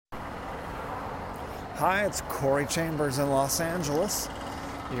Hi, it's Corey Chambers in Los Angeles.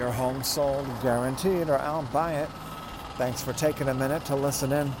 Your home sold guaranteed, or I'll buy it. Thanks for taking a minute to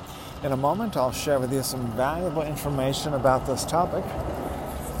listen in. In a moment, I'll share with you some valuable information about this topic.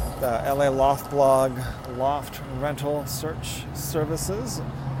 The LA Loft Blog loft rental search services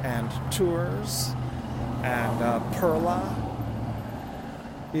and tours, and Perla,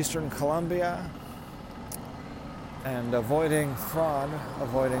 Eastern Columbia, and avoiding fraud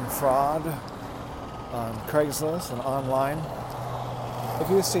on Craigslist and online. If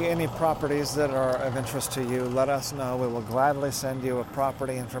you see any properties that are of interest to you, let us know. We will gladly send you a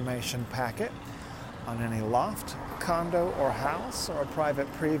property information packet on any loft, condo, or house, or a private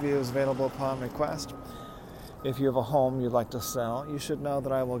preview is available upon request. If you have a home you'd like to sell, you should know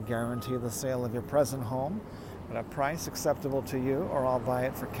that I will guarantee the sale of your present home at a price acceptable to you, or I'll buy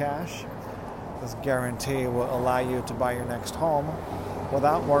it for cash. This guarantee will allow you to buy your next home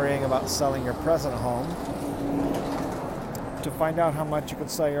without worrying about selling your present home. To find out how much you could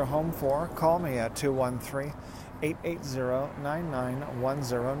sell your home for, call me at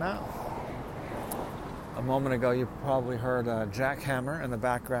 213-880-9910 now. A moment ago, you probably heard a jackhammer in the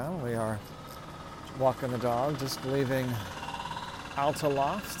background. We are walking the dog, just leaving Alta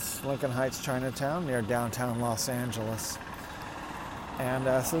Lofts, Lincoln Heights, Chinatown, near downtown Los Angeles. And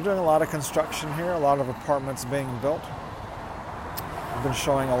so they're doing a lot of construction here, a lot of apartments being built. I've been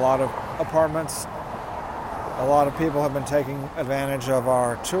showing a lot of apartments. A lot of people have been taking advantage of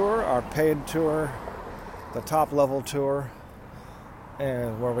our tour, our paid tour, the top level tour,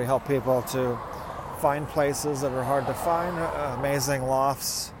 where we help people to find places that are hard to find, amazing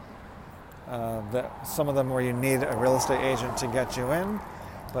lofts, that some of them where you need a real estate agent to get you in.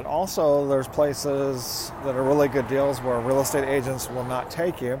 But also there's places that are really good deals where real estate agents will not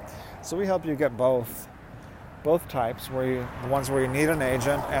take you. So we help you get both types, the ones where you need an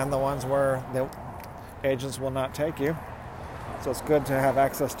agent and the ones where the agents will not take you. So it's good to have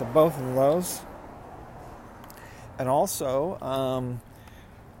access to both of those. And also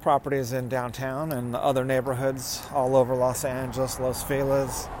properties in downtown and other neighborhoods all over Los Angeles, Los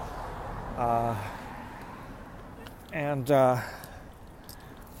Feliz, and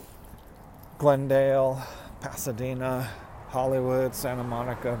Glendale, Pasadena, Hollywood, Santa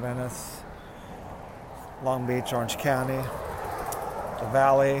Monica, Venice, Long Beach, Orange County, the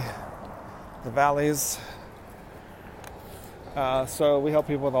valleys. So we help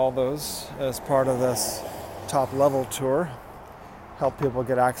people with all those as part of this top level tour. Help people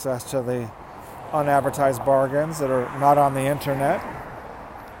get access to the unadvertised bargains that are not on the internet.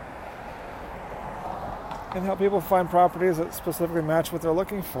 And help people find properties that specifically match what they're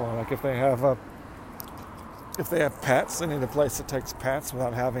looking for. Like if they have pets, they need a place that takes pets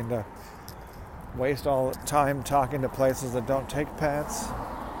without having to waste all the time talking to places that don't take pets.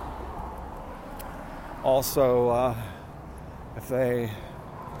 Also, if they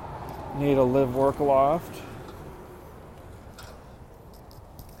need a live-work loft,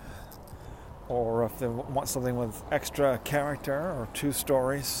 or if they want something with extra character, or 2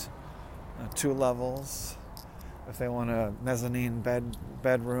 stories, 2 levels, if they want a mezzanine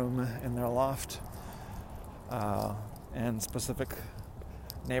bedroom in their loft, and specific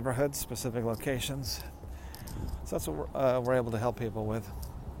neighborhoods, specific locations. So that's what we're able to help people with.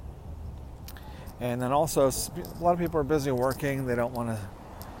 And then also, a lot of people are busy working. They don't want to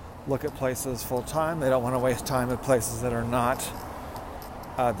look at places full time. They don't want to waste time at places that are not,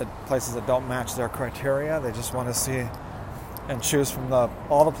 the places that don't match their criteria. They just want to see and choose from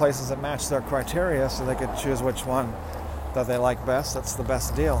all the places that match their criteria, so they could choose which one that they like best. That's the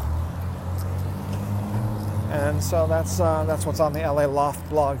best deal. And so that's what's on the LA Loft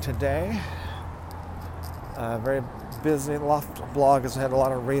Blog today. Very busy. Loft Blog has had a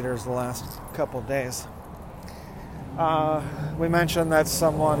lot of readers the last couple of days. We mentioned that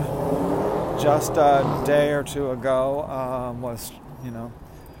someone just a day or two ago was,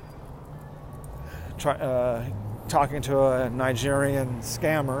 talking to a Nigerian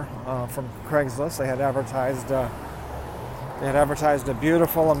scammer from Craigslist. They had advertised a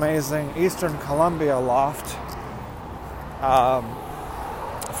beautiful, amazing Eastern Columbia loft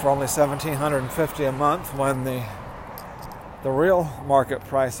for only $1,750 a month, when the real market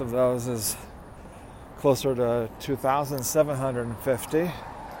price of those is closer to $2,750.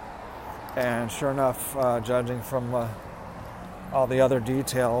 And sure enough, judging from all the other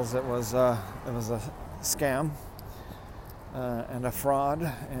details, it was a scam and a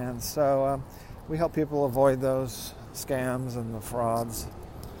fraud. And so we help people avoid those scams and the frauds,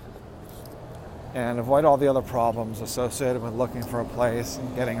 and avoid all the other problems associated with looking for a place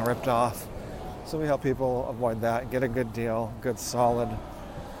and getting ripped off. So we help people avoid that, get a good deal, good solid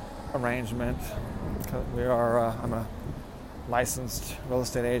arrangement, I'm a licensed real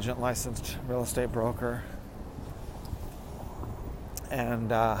estate agent, licensed real estate broker,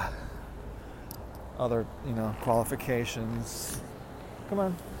 and other, qualifications. Come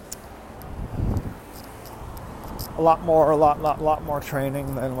on. A lot more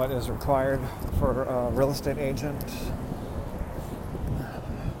training than what is required for a real estate agent.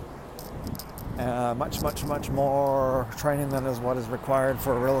 Much more training than is what is required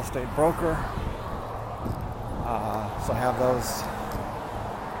for a real estate broker. So I have those,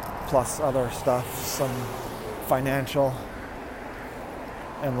 plus other stuff, some financial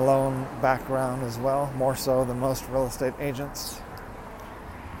and loan background as well, more so than most real estate agents.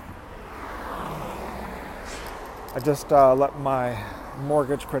 I just let my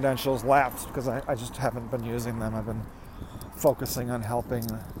mortgage credentials lapse because I just haven't been using them. I've been focusing on helping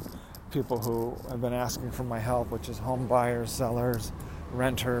people who have been asking for my help, which is home buyers, sellers,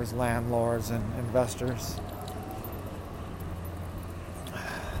 renters, landlords, and investors.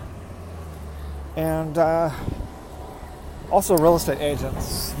 And also real estate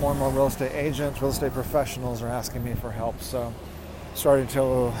agents. More and more real estate agents, real estate professionals are asking me for help. So starting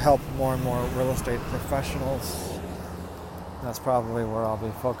to help more and more real estate professionals. That's probably where I'll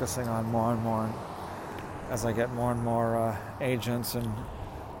be focusing on more and more as I get more and more agents and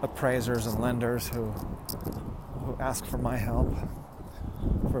appraisers and lenders who ask for my help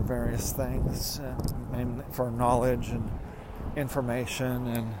for various things, and for knowledge and information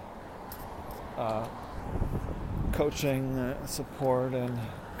and coaching, support, and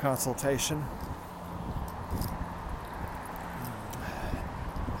consultation.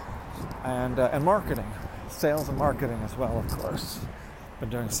 And marketing, sales and marketing as well, of course. Been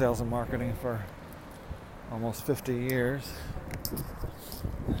doing sales and marketing for almost 50 years.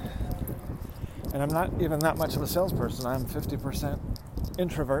 And I'm not even that much of a salesperson. I'm 50%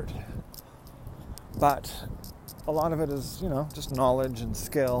 introvert. But a lot of it is, just knowledge and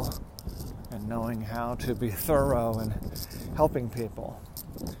skill and knowing how to be thorough and helping people.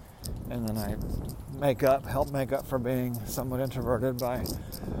 And then I help make up for being somewhat introverted by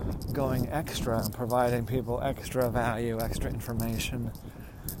going extra and providing people extra value, extra information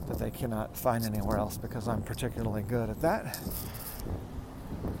that they cannot find anywhere else, because I'm particularly good at that.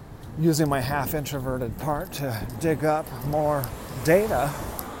 Using my half introverted part to dig up more data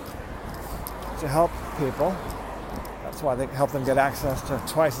to help people. That's why they help them get access to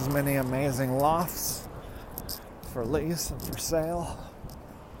twice as many amazing lofts for lease and for sale.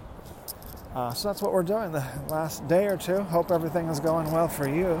 So that's what we're doing the last day or two. Hope everything is going well for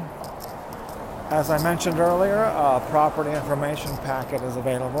you. As I mentioned earlier, a property information packet is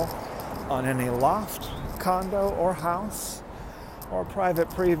available on any loft, condo, or house, or private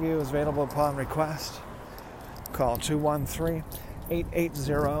preview is available upon request. Call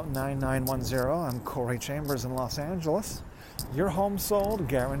 213-880-9910. I'm Corey Chambers in Los Angeles. Your home sold,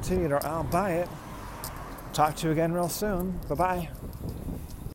 guaranteed, or I'll buy it. Talk to you again real soon. Bye-bye.